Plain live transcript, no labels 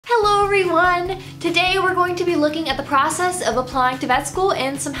everyone! Today we're going to be looking at the process of applying to vet school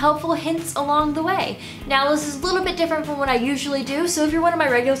and some helpful hints along the way. Now this is a little bit different from what I usually do, so if you're one of my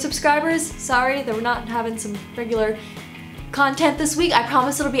regular subscribers, sorry that we're not having some regular content this week. I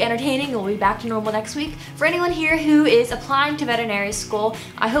promise it'll be entertaining and we'll be back to normal next week. For anyone here who is applying to veterinary school,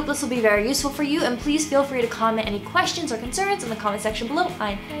 I hope this will be very useful for you, and please feel free to comment any questions or concerns in the comment section below.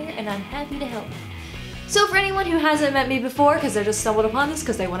 I'm here and I'm happy to help. So for anyone who hasn't met me before, because they just stumbled upon this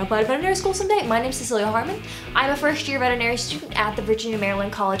because they want to apply to veterinary school someday, my name is Cecilia Harmon. I'm a first-year veterinary student at the Virginia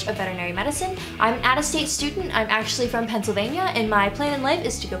Maryland College of Veterinary Medicine. I'm an out-of-state student. I'm actually from Pennsylvania, and my plan in life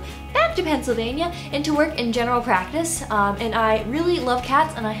is to go back to Pennsylvania and to work in general practice. And I really love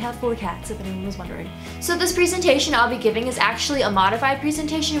cats, and I have 4 cats, if anyone was wondering. So this presentation I'll be giving is actually a modified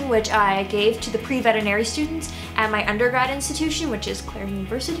presentation which I gave to the pre-veterinary students at my undergrad institution, which is Clare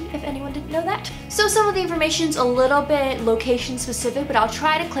University, if anyone didn't know that. So some of the information's a little bit location specific, but I'll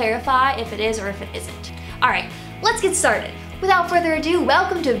try to clarify if it is or if it isn't. Alright, let's get started. Without further ado,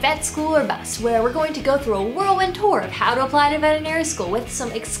 welcome to Vet School or Bust, where we're going to go through a whirlwind tour of how to apply to veterinary school with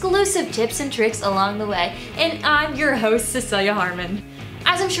some exclusive tips and tricks along the way. And I'm your host, Cecilia Harmon.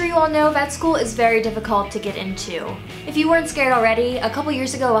 As I'm sure you all know, vet school is very difficult to get into. If you weren't scared already, a couple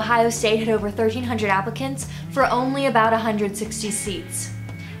years ago Ohio State had over 1,300 applicants for only about 160 seats.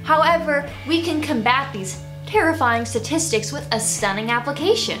 However, we can combat these terrifying statistics with a stunning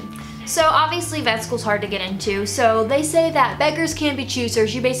application. So obviously vet school's hard to get into, so they say that beggars can't be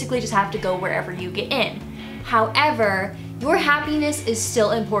choosers, you basically just have to go wherever you get in. However, your happiness is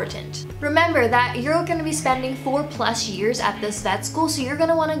still important. Remember that you're going to be spending 4+ years at this vet school, so you're going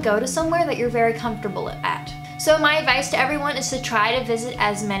to want to go to somewhere that you're very comfortable at. So my advice to everyone is to try to visit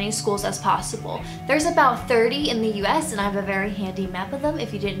as many schools as possible. There's about 30 in the US, and I have a very handy map of them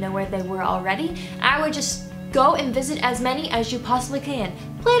if you didn't know where they were already. I would just go and visit as many as you possibly can.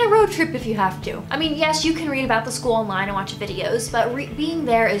 Plan a road trip if you have to. I mean, yes, you can read about the school online and watch videos, but being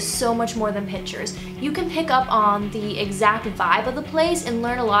there is so much more than pictures. You can pick up on the exact vibe of the place and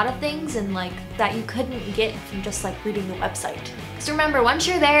learn a lot of things and that you couldn't get from just reading the website. Because remember, once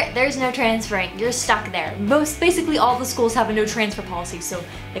you're there, there's no transferring. You're stuck there. Basically all the schools have a no transfer policy, so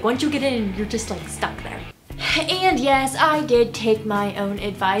once you get in, you're just stuck there. And yes, I did take my own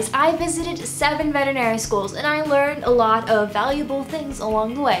advice. I visited 7 veterinary schools and I learned a lot of valuable things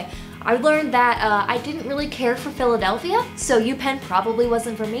along the way. I learned that I didn't really care for Philadelphia, so UPenn probably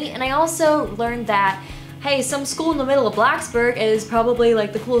wasn't for me, and I also learned that, hey, some school in the middle of Blacksburg is probably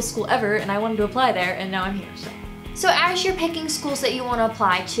the coolest school ever, and I wanted to apply there, and now I'm here. So as you're picking schools that you want to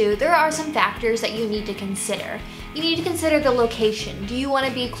apply to, there are some factors that you need to consider. You need to consider the location. Do you want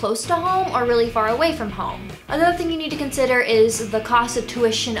to be close to home or really far away from home? Another thing you need to consider is the cost of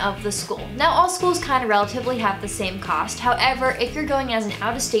tuition of the school. Now all schools kind of relatively have the same cost. However, if you're going as an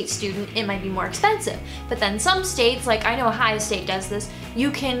out-of-state student, it might be more expensive. But then some states, I know Ohio State does this, you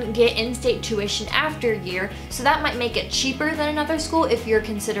can get in-state tuition after a year, so that might make it cheaper than another school if you're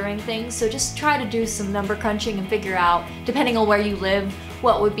considering things. So just try to do some number crunching and figure out, depending on where you live,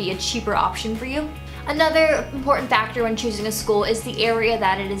 what would be a cheaper option for you. Another important factor when choosing a school is the area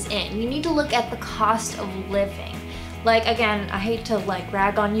that it is in. You need to look at the cost of living. Again, I hate to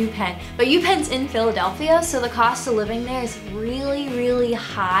rag on UPenn, but UPenn's in Philadelphia, so the cost of living there is really, really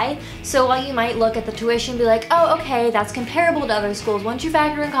high. So while you might look at the tuition and be like, oh, okay, that's comparable to other schools, once you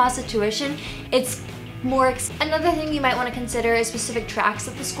factor in cost of tuition, it's more Another thing you might want to consider is specific tracks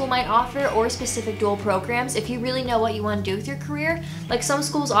that the school might offer or specific dual programs if you really know what you want to do with your career. Some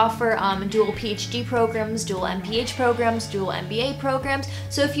schools offer dual PhD programs, dual MPH programs, dual MBA programs.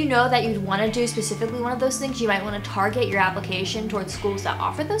 So if you know that you'd want to do specifically one of those things, you might want to target your application towards schools that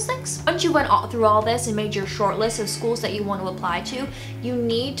offer those things. Once you went through all this and made your short list of schools that you want to apply to, you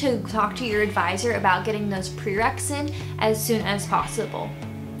need to talk to your advisor about getting those prereqs in as soon as possible.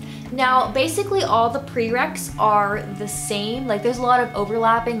 Now, basically all the prereqs are the same. There's a lot of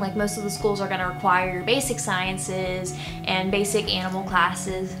overlapping. Most of the schools are going to require your basic sciences and basic animal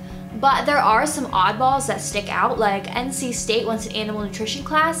classes. But there are some oddballs that stick out, NC State wants an animal nutrition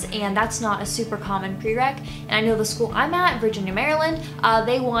class, and that's not a super common prereq. And I know the school I'm at, Virginia, Maryland,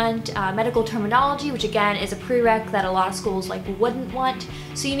 they want medical terminology, which again is a prereq that a lot of schools wouldn't want.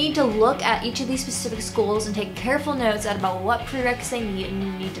 So you need to look at each of these specific schools and take careful notes about what prereqs they need, and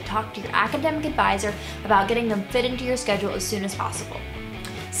you need to talk to your academic advisor about getting them fit into your schedule as soon as possible.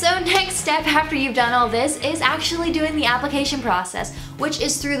 So next step after you've done all this is actually doing the application process, which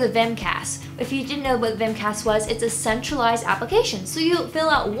is through the Vetcast. If you didn't know what Vetcast was, it's a centralized application. So you fill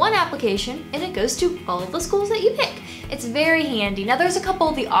out one application and it goes to all of the schools that you pick. It's very handy. Now there's a couple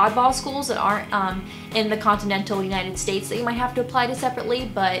of the oddball schools that aren't in the continental United States that you might have to apply to separately,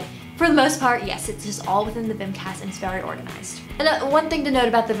 but For the most part, yes, it's just all within the Vetcast and it's very organized. And one thing to note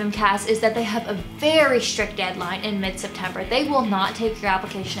about the Vetcast is that they have a very strict deadline in mid-September. They will not take your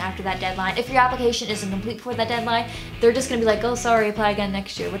application after that deadline. If your application isn't complete before that deadline, they're just gonna be like, oh, sorry, apply again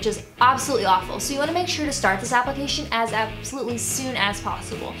next year, which is absolutely awful. So you wanna make sure to start this application as absolutely soon as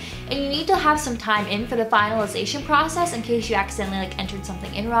possible. And you need to have some time in for the finalization process in case you accidentally entered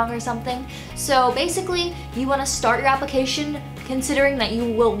something in wrong or something. So basically, you wanna start your application considering that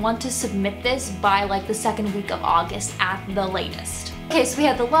you will want to submit this by the second week of August at the latest. Okay, so we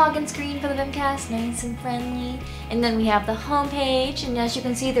have the login screen for the Vetcast, nice and friendly. And then we have the home page, and as you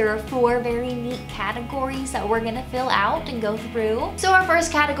can see, there are 4 very neat categories that we're gonna fill out and go through. So our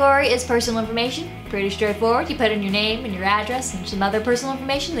first category is personal information. Pretty straightforward. You put in your name and your address and some other personal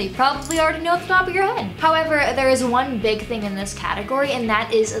information that you probably already know at the top of your head. However, there is one big thing in this category, and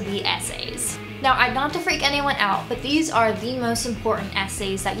that is the essays. Now, not to freak anyone out, but these are the most important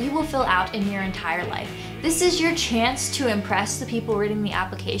essays that you will fill out in your entire life. This is your chance to impress the people reading the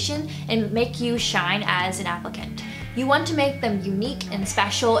application and make you shine as an applicant. You want to make them unique and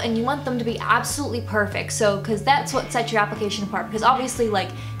special, and you want them to be absolutely perfect. Because that's what sets your application apart. Because obviously,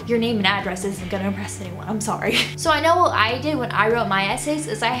 your name and address isn't gonna impress anyone, I'm sorry. So I know what I did when I wrote my essays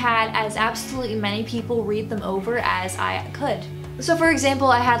is I had as absolutely many people read them over as I could. So for example,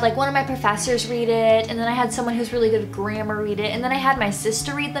 I had one of my professors read it, and then I had someone who's really good at grammar read it, and then I had my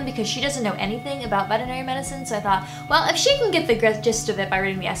sister read them because she doesn't know anything about veterinary medicine, so I thought, well, if she can get the gist of it by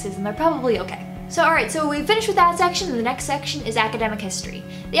reading the essays, then they're probably okay. So alright, so we finished with that section, and the next section is academic history.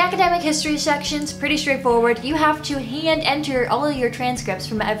 The academic history section's pretty straightforward. You have to hand enter all of your transcripts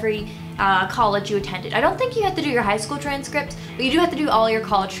from every college you attended. I don't think you have to do your high school transcripts, but you do have to do all your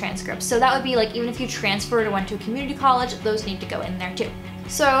college transcripts. So that would be even if you transferred or went to a community college, those need to go in there too.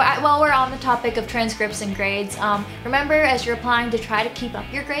 So while we're on the topic of transcripts and grades, remember as you're applying to try to keep up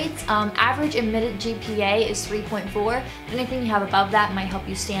your grades, average admitted GPA is 3.4. Anything you have above that might help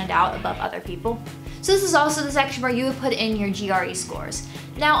you stand out above other people. So this is also the section where you would put in your GRE scores.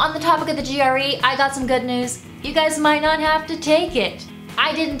 Now on the topic of the GRE, I got some good news. You guys might not have to take it.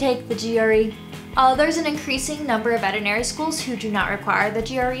 I didn't take the GRE. There's an increasing number of veterinary schools who do not require the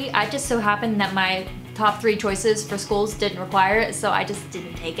GRE. I just so happened that my top 3 choices for schools didn't require it, so I just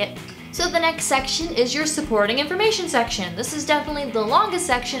didn't take it. So the next section is your supporting information section. This is definitely the longest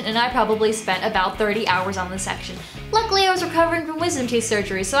section, and I probably spent about 30 hours on this section. Luckily, I was recovering from wisdom teeth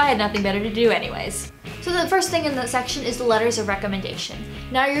surgery, so I had nothing better to do anyways. So the first thing in that section is the letters of recommendation.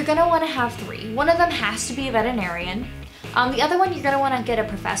 Now you're gonna wanna have 3. One of them has to be a veterinarian. The other one you're going to want to get a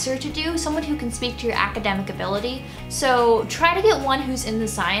professor to do, someone who can speak to your academic ability. So try to get one who's in the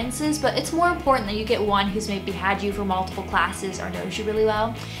sciences, but it's more important that you get one who's maybe had you for multiple classes or knows you really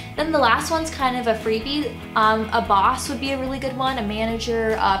well. Then the last one's kind of a freebie. A boss would be a really good one, a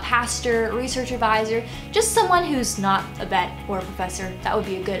manager, a pastor, a research advisor, just someone who's not a vet or a professor. That would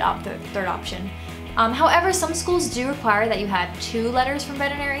be a good third option. However, some schools do require that you had 2 letters from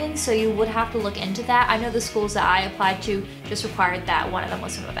veterinarians, so you would have to look into that. I know the schools that I applied to just required that one of them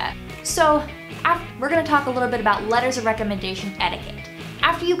was from a vet. So we're going to talk a little bit about letters of recommendation etiquette.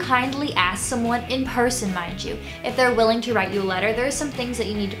 After you kindly ask someone in person, mind you, if they're willing to write you a letter, there are some things that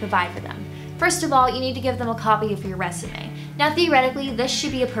you need to provide for them. First of all, you need to give them a copy of your resume. Now theoretically, this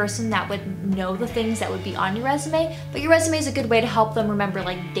should be a person that would know the things that would be on your resume, but your resume is a good way to help them remember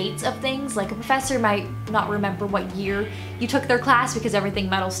dates of things. A professor might not remember what year you took their class because everything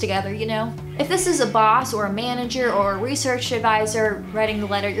muddles together, you know? If this is a boss or a manager or a research advisor writing the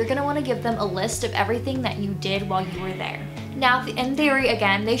letter, you're gonna wanna give them a list of everything that you did while you were there. Now, in theory,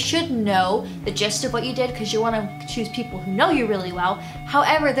 again, they should know the gist of what you did because you want to choose people who know you really well.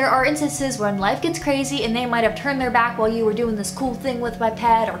 However, there are instances when life gets crazy and they might have turned their back while you were doing this cool thing with my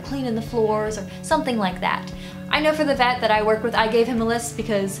pet or cleaning the floors or something like that. I know for the vet that I work with, I gave him a list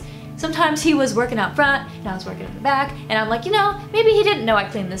because sometimes he was working out front and I was working in the back, and I'm like, maybe he didn't know I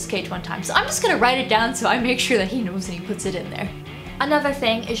cleaned this cage one time, so I'm just going to write it down so I make sure that he knows and he puts it in there. Another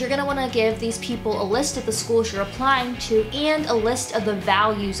thing is you're going to want to give these people a list of the schools you're applying to and a list of the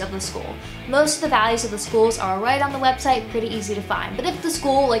values of the school. Most of the values of the schools are right on the website, pretty easy to find. But if the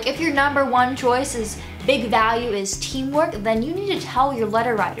school, if your #1 choice is big value is teamwork, then you need to tell your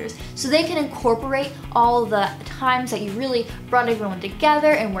letter writers so they can incorporate all the times that you really brought everyone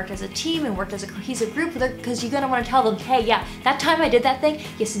together and worked as a team and worked as a cohesive group, because you're going to want to tell them, hey, yeah, that time I did that thing,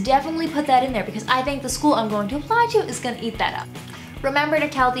 yes, definitely put that in there because I think the school I'm going to apply to is going to eat that up. Remember to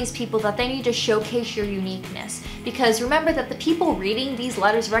tell these people that they need to showcase your uniqueness, because remember that the people reading these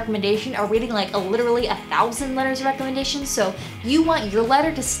letters of recommendation are reading literally 1,000 letters of recommendation, so you want your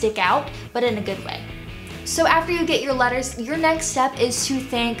letter to stick out, but in a good way. So after you get your letters, your next step is to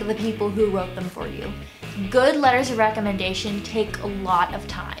thank the people who wrote them for you. Good letters of recommendation take a lot of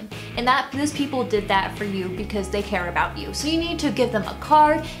time, and those people did that for you because they care about you. So you need to give them a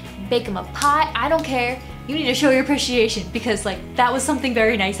card, bake them a pie, I don't care. You need to show your appreciation because that was something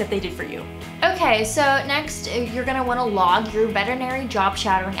very nice that they did for you. Okay, so next you're gonna wanna log your veterinary job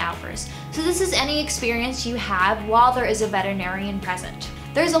shadowing hours. So this is any experience you have while there is a veterinarian present.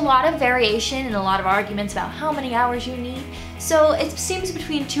 There's a lot of variation and a lot of arguments about how many hours you need. So it seems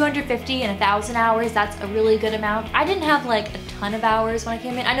between 250 and 1,000 hours, that's a really good amount. I didn't have a ton of hours when I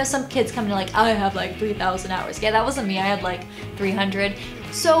came in. I know some kids come in I have 3,000 hours. Yeah, that wasn't me, I had 300.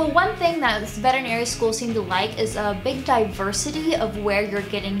 So one thing that veterinary schools seem to like is a big diversity of where you're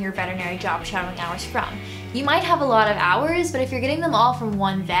getting your veterinary job shadowing hours from. You might have a lot of hours, but if you're getting them all from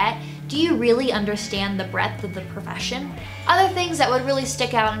one vet, do you really understand the breadth of the profession? Other things that would really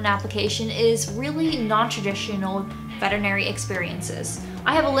stick out in an application is really non-traditional veterinary experiences.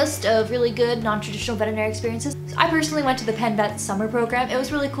 I have a list of really good non-traditional veterinary experiences. I personally went to the Penn Vet summer program. It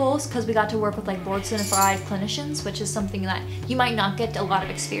was really cool because we got to work with board certified clinicians, which is something that you might not get a lot of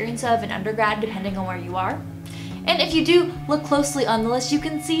experience of in undergrad depending on where you are. And if you do look closely on the list, you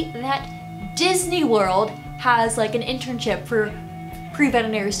can see that Disney World has an internship for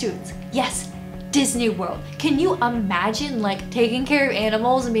pre-veterinary students. Yes, Disney World. Can you imagine taking care of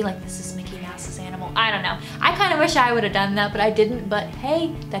animals and being this is Mickey Mouse's animal? I don't know. I kind of wish I would have done that, but I didn't. But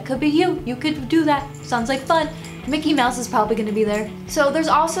hey, that could be you. You could do that. Sounds like fun. Mickey Mouse is probably going to be there. So there's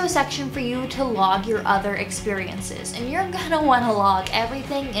also a section for you to log your other experiences, and you're gonna want to log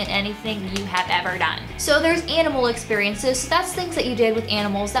everything and anything you have ever done. So there's animal experiences, so that's things that you did with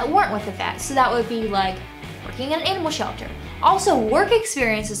animals that weren't with a vet. So that would be working at an animal shelter. Also, work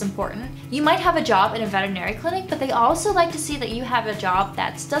experience is important. You might have a job in a veterinary clinic, but they also like to see that you have a job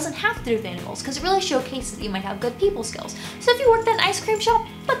that doesn't have to do with animals because it really showcases that you might have good people skills. So if you worked at an ice cream shop,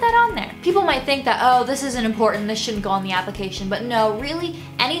 put that on there. People might think that, oh, this isn't important, this shouldn't go on the application, but no, really,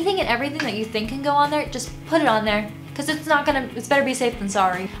 anything and everything that you think can go on there, just put it on there. Because it's better be safe than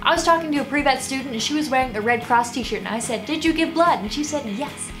sorry. I was talking to a pre-vet student and she was wearing a Red Cross t-shirt and I said, did you give blood? And she said,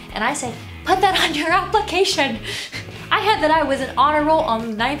 yes. And I said, put that on your application. I had that I was an honor roll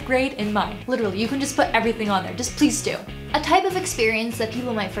on 9th grade in mine. Literally, you can just put everything on there. Just please do. A type of experience that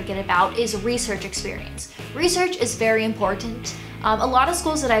people might forget about is research experience. Research is very important. A lot of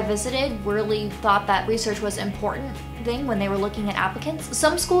schools that I visited really thought that research was an important thing when they were looking at applicants.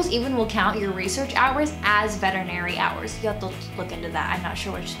 Some schools even will count your research hours as veterinary hours. You have to look into that. I'm not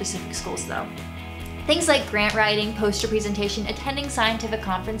sure which specific schools though. Things like grant writing, poster presentation, attending scientific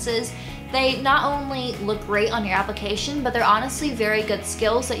conferences, they not only look great on your application, but they're honestly very good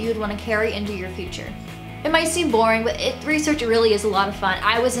skills that you would want to carry into your future. It might seem boring, but research really is a lot of fun.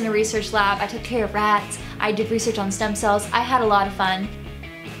 I was in a research lab, I took care of rats, I did research on stem cells, I had a lot of fun.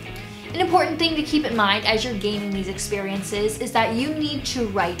 An important thing to keep in mind as you're gaining these experiences is that you need to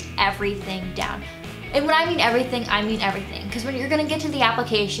write everything down. And when I mean everything, because when you're gonna get to the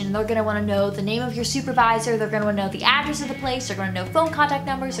application, they're gonna wanna know the name of your supervisor, they're gonna wanna know the address of the place, they're gonna know phone contact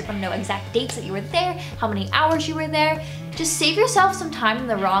numbers, they're gonna know exact dates that you were there, how many hours you were there. Just save yourself some time in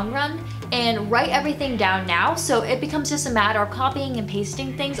the long run and write everything down now so it becomes just a matter of copying and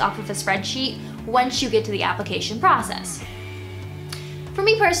pasting things off of a spreadsheet once you get to the application process. For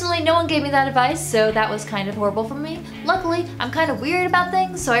me personally, no one gave me that advice, so that was kind of horrible for me. Luckily, I'm kind of weird about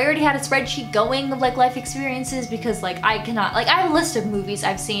things, so I already had a spreadsheet going of life experiences because I have a list of movies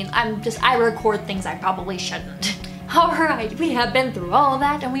I've seen. I record things I probably shouldn't. Alright, we have been through all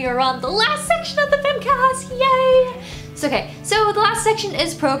that and we are on the last section of the Vetcast, yay! So the last section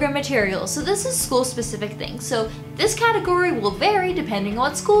is program materials. So this is school-specific things. So this category will vary depending on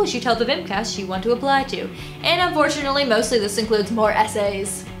what schools you tell the Vetcast you want to apply to. And unfortunately, mostly this includes more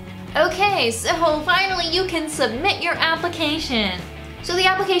essays. Okay, so finally you can submit your application. So the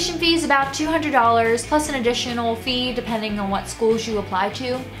application fee is about $200 plus an additional fee depending on what schools you apply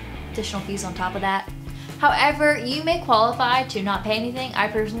to. Additional fees on top of that. However, you may qualify to not pay anything. I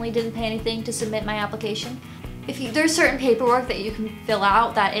personally didn't pay anything to submit my application. There's certain paperwork that you can fill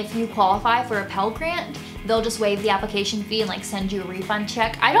out that if you qualify for a Pell Grant, they'll just waive the application fee and send you a refund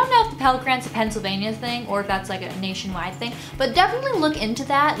check. I don't know if the Pell Grant's a Pennsylvania thing or if that's a nationwide thing, but definitely look into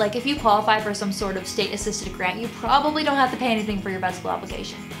that. If you qualify for some sort of state-assisted grant, you probably don't have to pay anything for your vet school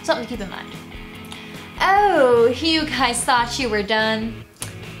application. Something to keep in mind. Oh, you guys thought you were done?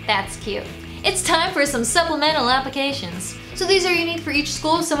 That's cute. It's time for some supplemental applications. So these are unique for each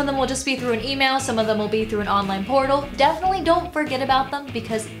school. Some of them will just be through an email, some of them will be through an online portal. Definitely don't forget about them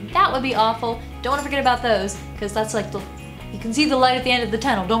because that would be awful. Don't want to forget about those because that's you can see the light at the end of the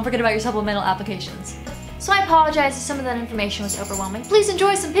tunnel. Don't forget about your supplemental applications. so I apologize if some of that information was overwhelming. Please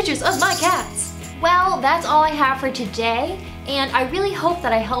enjoy some pictures of my cats. Well, that's all I have for today, and I really hope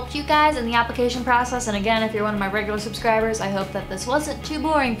that I helped you guys in the application process, and again, if you're one of my regular subscribers, I hope that this wasn't too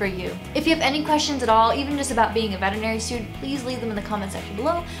boring for you. If you have any questions at all, even just about being a veterinary student, please leave them in the comment section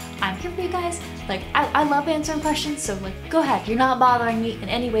below. I'm here for you guys. Like, I love answering questions, so like, go ahead. You're not bothering me in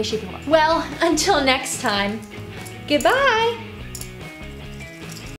any way, shape, or form. Well, until next time, goodbye!